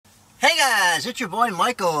Hey guys, it's your boy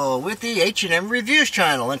Michael with the H&M Reviews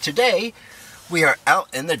channel, and today we are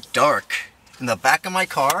out in the dark, in the back of my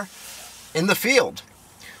car, in the field.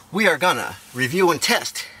 We are gonna review and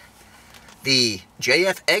test the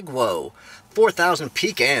JF.EGWO 4000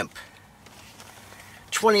 peak amp,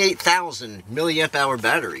 28,000 milliamp hour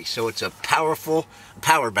battery, so it's a powerful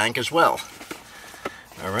power bank as well.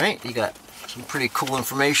 Alright, you got some pretty cool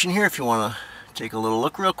information here if you want to take a little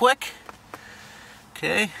look real quick.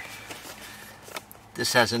 Okay.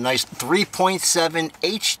 This has a nice 3.7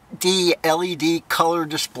 HD LED color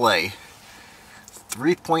display.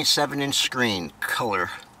 3.7 inch screen color.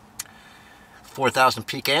 4000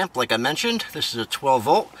 peak amp, like I mentioned. This is a 12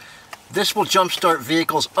 volt. This will jumpstart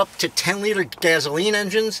vehicles up to 10 liter gasoline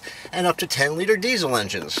engines and up to 10 liter diesel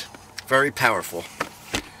engines. Very powerful.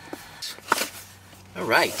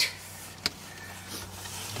 Alright.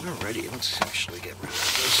 Alrighty, let's actually get rid of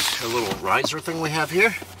this little riser thing we have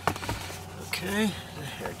here. Okay,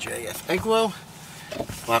 here, JF.EGWO,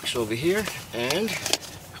 box over here, and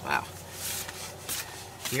wow,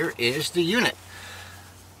 here is the unit.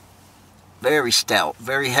 Very stout,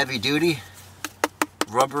 very heavy duty,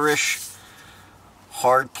 rubberish,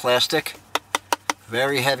 hard plastic,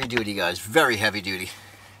 very heavy duty, guys, very heavy duty.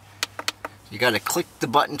 You got to click the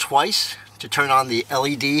button twice to turn on the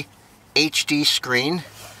LED HD screen,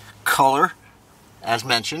 color, as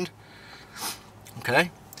mentioned,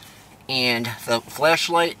 okay? And the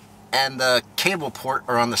flashlight and the cable port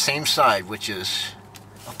are on the same side, which is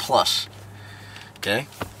a plus. Okay,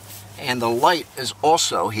 and the light is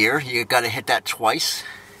also here. You got to hit that twice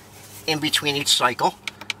in between each cycle.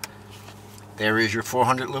 There is your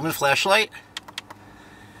 400 lumen flashlight,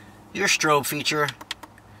 your strobe feature,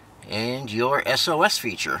 and your SOS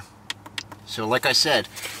feature. So like I said,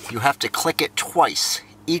 you have to click it twice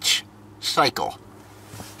each cycle.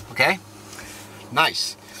 Okay,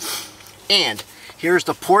 nice. And here's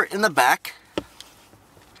the port in the back.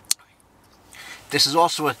 This is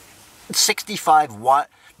also a 65 watt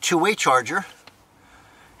two-way charger.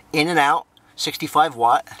 In and out, 65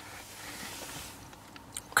 watt.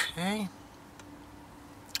 Okay.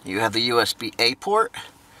 You have the USB-A port,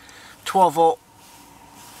 12 volt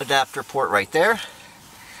adapter port right there.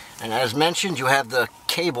 And as mentioned, you have the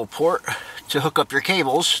cable port to hook up your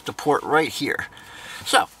cables, the port right here.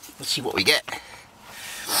 So, let's see what we get.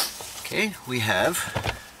 Okay, we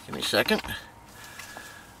have, give me a second,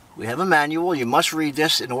 we have a manual. You must read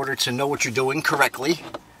this in order to know what you're doing correctly.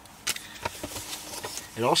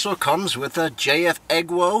 It also comes with a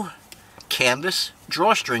JF.EGWO canvas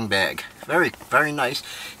drawstring bag. Very, very nice.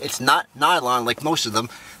 It's not nylon like most of them.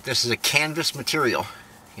 This is a canvas material.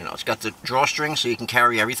 You know, it's got the drawstring so you can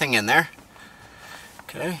carry everything in there.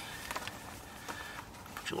 Okay.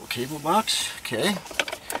 Put your little cable box. Okay.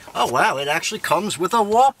 Oh wow, it actually comes with a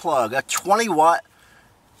wall plug, a 20 watt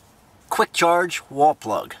quick charge wall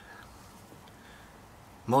plug.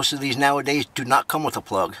 Most of these nowadays do not come with a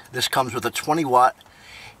plug. This comes with a 20 watt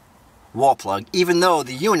wall plug, even though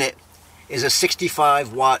the unit is a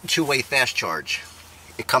 65 watt two-way fast charge.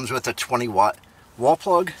 It comes with a 20 watt wall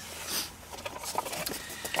plug.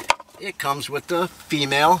 It comes with the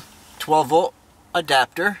female 12 volt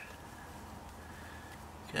adapter.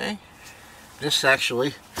 Okay. This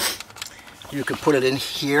actually, you could put it in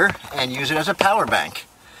here and use it as a power bank.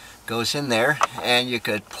 Goes in there and you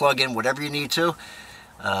could plug in whatever you need to.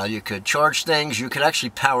 You could charge things. You could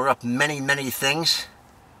actually power up many, many things.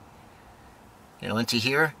 You know, into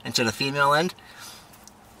here, into the female end.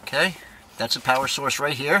 Okay, that's a power source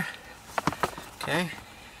right here. Okay,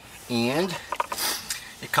 and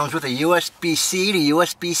it comes with a USB-C to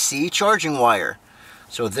USB-C charging wire.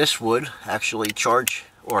 So this would actually charge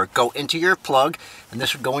or go into your plug, and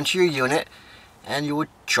this would go into your unit, and you would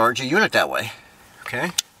charge a unit that way.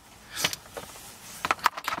 Okay.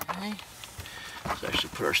 Okay. Let's actually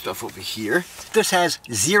put our stuff over here. This has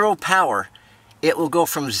zero power. It will go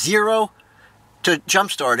from 0 to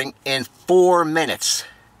jump starting in 4 minutes.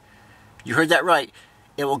 You heard that right.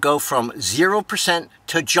 It will go from 0%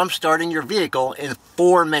 to jump starting your vehicle in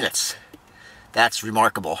 4 minutes. That's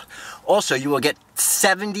remarkable. Also, you will get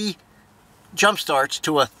 70 jump starts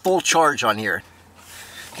to a full charge on here.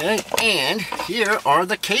 Okay, and here are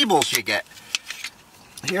the cables you get.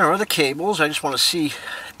 Here are the cables. I just want to see,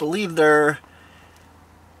 I believe they're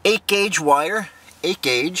 8 gauge wire, 8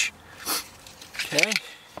 gauge. Okay.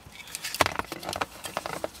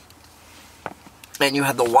 And you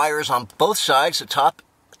have the wires on both sides, the top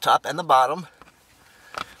and the bottom,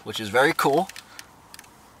 which is very cool.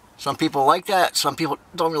 Some people like that, some people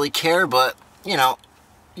don't really care, but you know,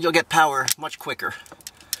 you'll get power much quicker.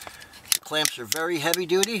 The clamps are very heavy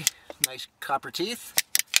duty, nice copper teeth.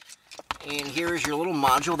 And here is your little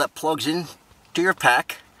module that plugs in to your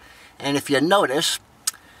pack. And if you notice,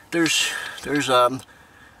 there's an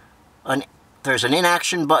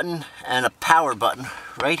in-action button and a power button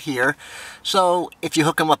right here. So if you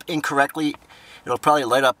hook them up incorrectly, it'll probably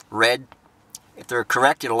light up red. If they're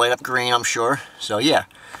correct, it'll light up green, I'm sure. So yeah.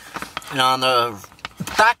 And on the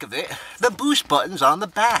back of it, the boost button's on the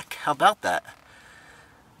back. How about that?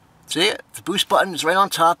 See it? The boost button is right on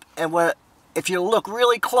top, and if you look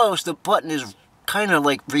really close, the button is kind of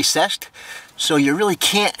like recessed, so you really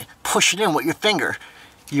can't push it in with your finger.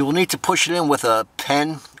 You will need to push it in with a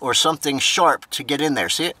pen or something sharp to get in there.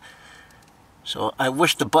 See it? So I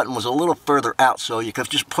wish the button was a little further out so you could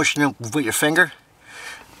just push it in with your finger.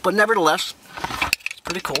 But nevertheless, it's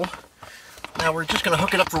pretty cool. Now we're just going to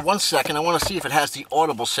hook it up for 1 second. I want to see if it has the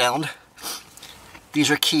audible sound. These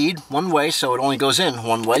are keyed one way, so it only goes in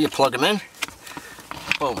one way. You plug them in.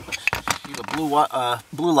 Boom. See the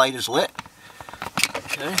blue light is lit.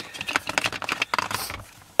 Okay.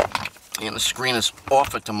 And the screen is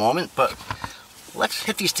off at the moment, but let's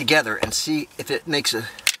hit these together and see if it makes a...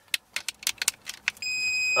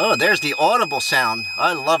 Oh, there's the audible sound.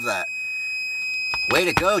 I love that. Way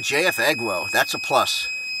to go, JF.EGWO. That's a plus.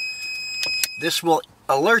 This will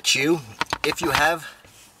alert you if you have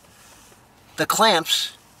the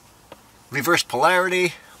clamps reverse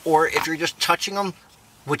polarity, or if you're just touching them,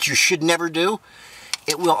 which you should never do.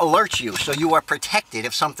 It will alert you, so you are protected.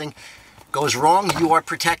 If something goes wrong, you are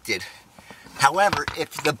protected. However,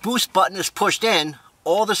 if the boost button is pushed in,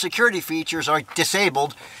 all the security features are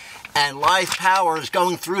disabled, and live power is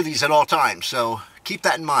going through these at all times. So keep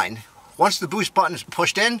that in mind. Once the boost button is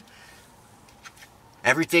pushed in,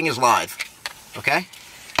 everything is live. Okay?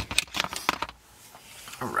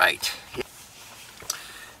 Alright.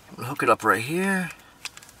 I'm going to hook it up right here.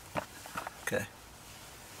 Okay.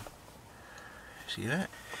 See that?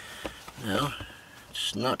 No.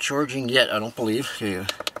 It's not charging yet, I don't believe. Here you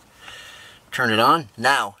turn it on.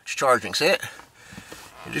 Now it's charging. See it?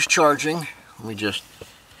 It is charging. Let me just...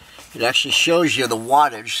 It actually shows you the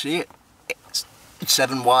wattage. See it? It's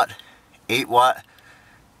 7 watt, 8 watt.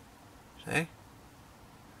 See?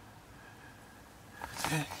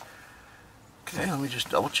 Okay, let me just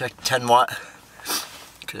double check 10 watt.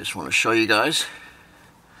 Okay, I just want to show you guys.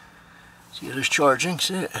 See, it is charging,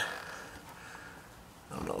 see it?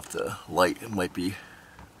 I don't know if the light, it might be,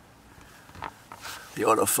 the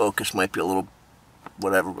autofocus might be a little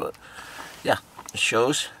whatever, but yeah, it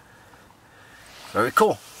shows. Very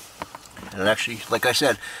cool. And it actually, like I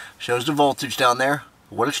said, shows the voltage down there,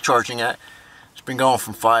 what it's charging at. It's been going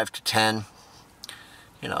from 5 to 10.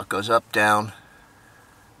 You know, it goes up, down.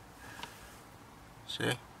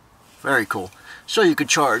 See? Very cool. So you could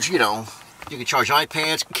charge, you know, you could charge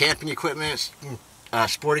iPads, camping equipment,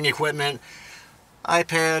 sporting equipment,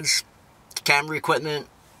 iPads, camera equipment,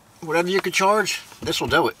 whatever you could charge, this will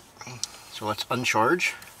do it. So let's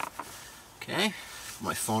uncharge. Okay,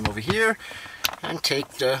 my phone over here, and take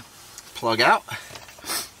the plug out.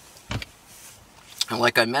 And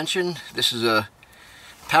like I mentioned, this is a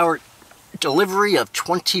power delivery of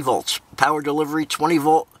 20 volts. Power delivery 20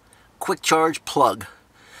 volt quick charge plug.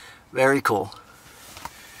 Very cool.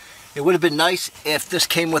 It would have been nice if this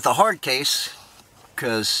came with a hard case,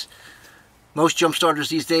 because most jump starters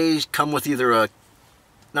these days come with either a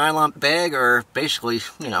nylon bag or basically,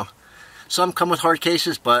 you know, some come with hard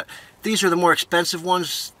cases, but these are the more expensive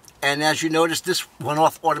ones. And as you notice, this went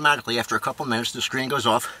off automatically after a couple minutes. The screen goes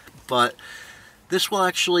off, but this will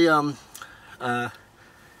actually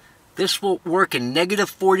this will work in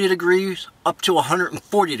 -40 degrees up to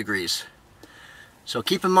 140 degrees. So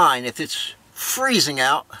keep in mind, if it's freezing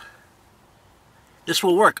out, this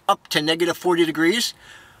will work up to -40 degrees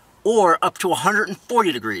or up to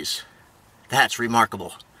 140 degrees. That's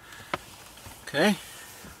remarkable. Okay.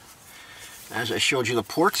 As I showed you the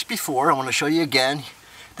ports before, I want to show you again.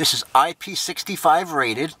 This is IP65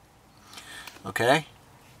 rated. Okay.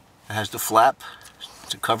 It has the flap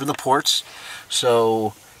to cover the ports,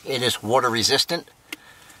 so it is water resistant.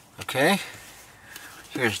 Okay.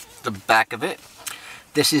 Here's the back of it.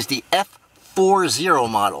 This is the F40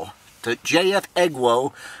 model. The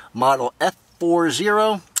JF.EGWO model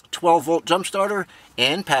F40 12 volt jump starter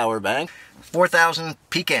and power bank. 4000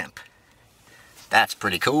 peak amp. That's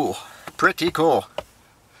pretty cool. Pretty cool.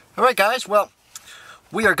 Alright guys, well,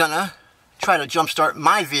 we are gonna try to jump start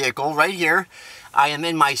my vehicle right here. I am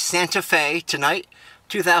in my Santa Fe tonight.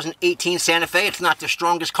 2018 Santa Fe. It's not the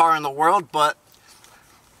strongest car in the world, but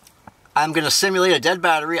I'm gonna simulate a dead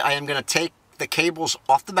battery. I am gonna take the cables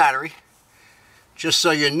off the battery, just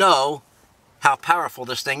so you know how powerful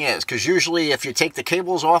this thing is. Because usually if you take the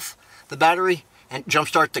cables off the battery, and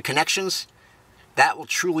jumpstart the connections, that will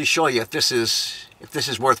truly show you if this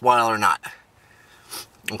is worthwhile or not.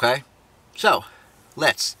 Okay, so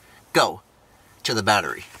let's go to the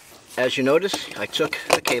battery. As you notice, I took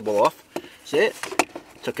the cable off. See it?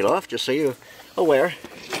 Took it off just so you're aware.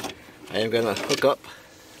 I am going to hook up.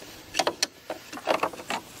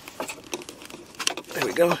 There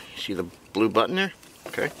we go. You see the blue button there?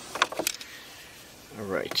 Okay. All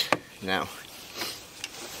right. Now.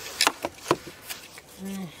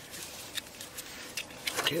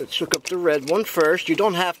 Okay, let's hook up the red one first. You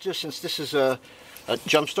don't have to, since this is a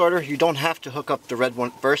jump starter, you don't have to hook up the red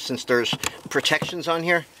one first since there's protections on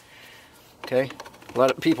here. Okay. A lot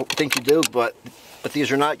of people think you do, but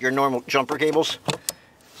these are not your normal jumper cables.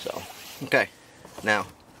 So, okay. Now,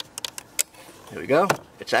 here we go.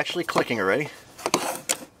 It's actually clicking already.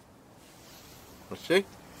 Let's see.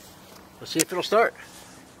 Let's see if it'll start.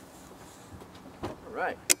 All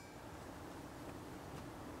right.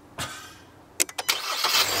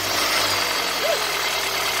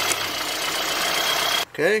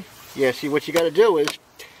 Okay. Yeah, see what you got to do is,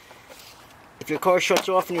 if your car shuts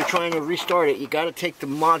off and you're trying to restart it, you got to take the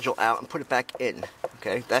module out and put it back in.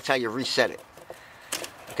 Okay? That's how you reset it.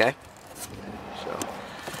 Okay? So,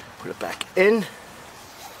 put it back in.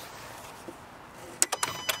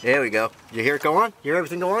 There we go. You hear it go on? You hear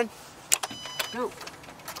everything go on? Go.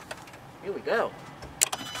 Here we go.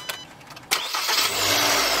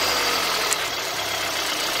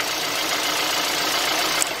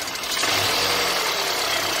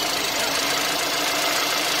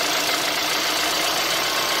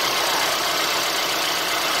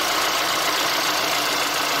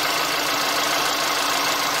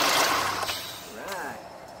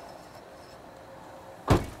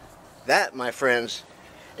 That, my friends,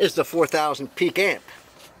 is the 4000 peak amp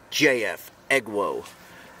JF.EGWO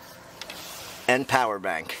and power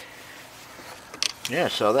bank. Yeah,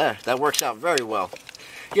 so that works out very well.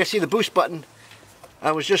 Yeah, see the boost button.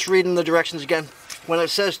 I was just reading the directions again. When it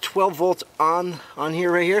says 12 volts on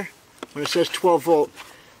here, right here, when it says 12 volt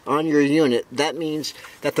on your unit, that means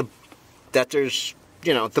that there's,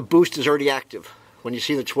 you know, the boost is already active when you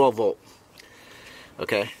see the 12 volt.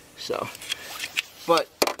 Okay, so, but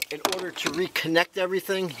in order to reconnect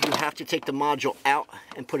everything, you have to take the module out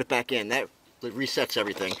and put it back in. That resets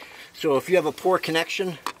everything. So if you have a poor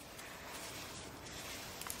connection,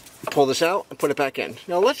 pull this out and put it back in.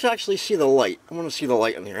 Now let's actually see the light. I want to see the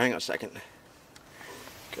light in here. Hang on a second.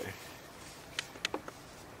 Okay.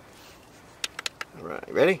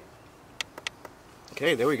 Alright, ready?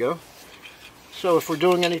 Okay, there we go. So if we're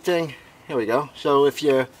doing anything, here we go. So if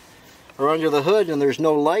you are under the hood and there's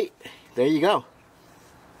no light, there you go.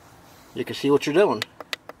 You can see what you're doing.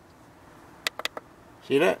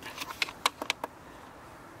 See that?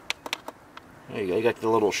 There you go. You got the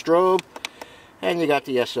little strobe and you got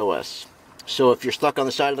the SOS. So if you're stuck on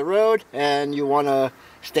the side of the road and you want to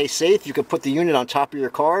stay safe, you can put the unit on top of your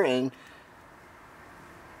car and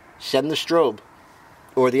send the strobe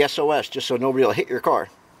or the SOS just so nobody will hit your car.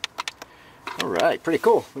 Alright, pretty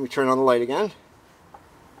cool. Let me turn on the light again.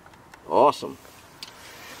 Awesome.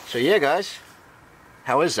 So yeah, guys,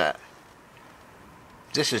 how is that?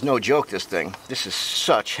 This is no joke, this thing. This is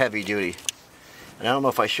such heavy duty. And I don't know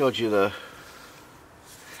if I showed you the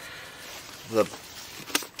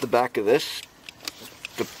back of this,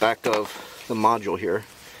 the back of the module here.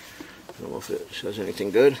 I don't know if it says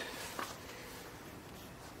anything good.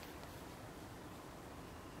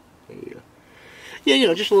 There you go. Yeah, you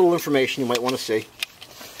know, just a little information you might want to see.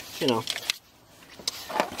 You know.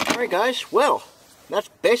 Alright guys, well, that's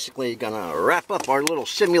basically gonna wrap up our little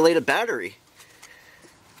simulated battery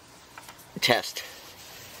test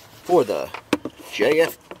for the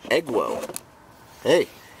JF.EGWO. Hey,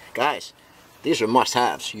 guys, these are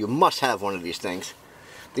must-haves. You must have one of these things.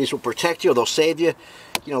 These will protect you, they'll save you.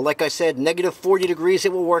 You know, like I said, negative 40 degrees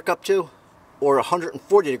it will work up to, or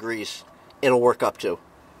 140 degrees it'll work up to.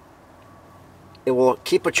 It will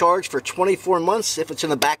keep a charge for 24 months if it's in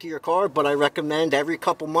the back of your car, but I recommend every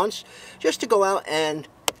couple months just to go out and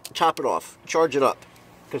top it off, charge it up.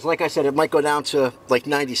 Because like I said, it might go down to like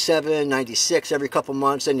 97, 96 every couple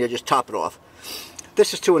months, and you just top it off.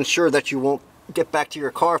 This is to ensure that you won't get back to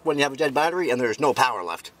your car when you have a dead battery and there's no power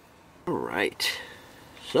left. Alright.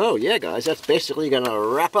 So yeah guys, that's basically going to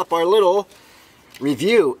wrap up our little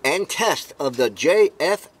review and test of the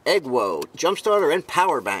JF.EGWO jump starter and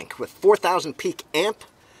power bank with 4000 peak amp,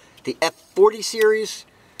 the F40 series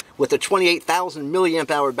with a 28,000 milliamp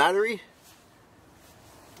hour battery,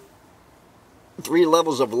 3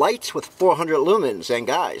 levels of lights with 400 lumens. And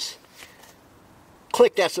guys,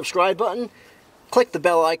 click that subscribe button, click the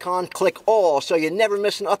bell icon, click all, so you never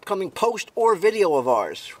miss an upcoming post or video of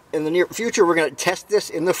ours. In the near future, we're going to test this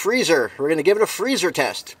in the freezer. We're going to give it a freezer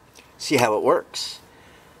test, see how it works.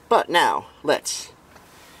 But now, let's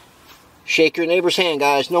shake your neighbor's hand,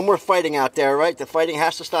 guys. No more fighting out there, right? The fighting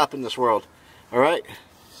has to stop in this world, all right?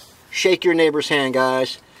 Shake your neighbor's hand,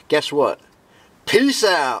 guys. Guess what? Peace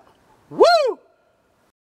out. Woo!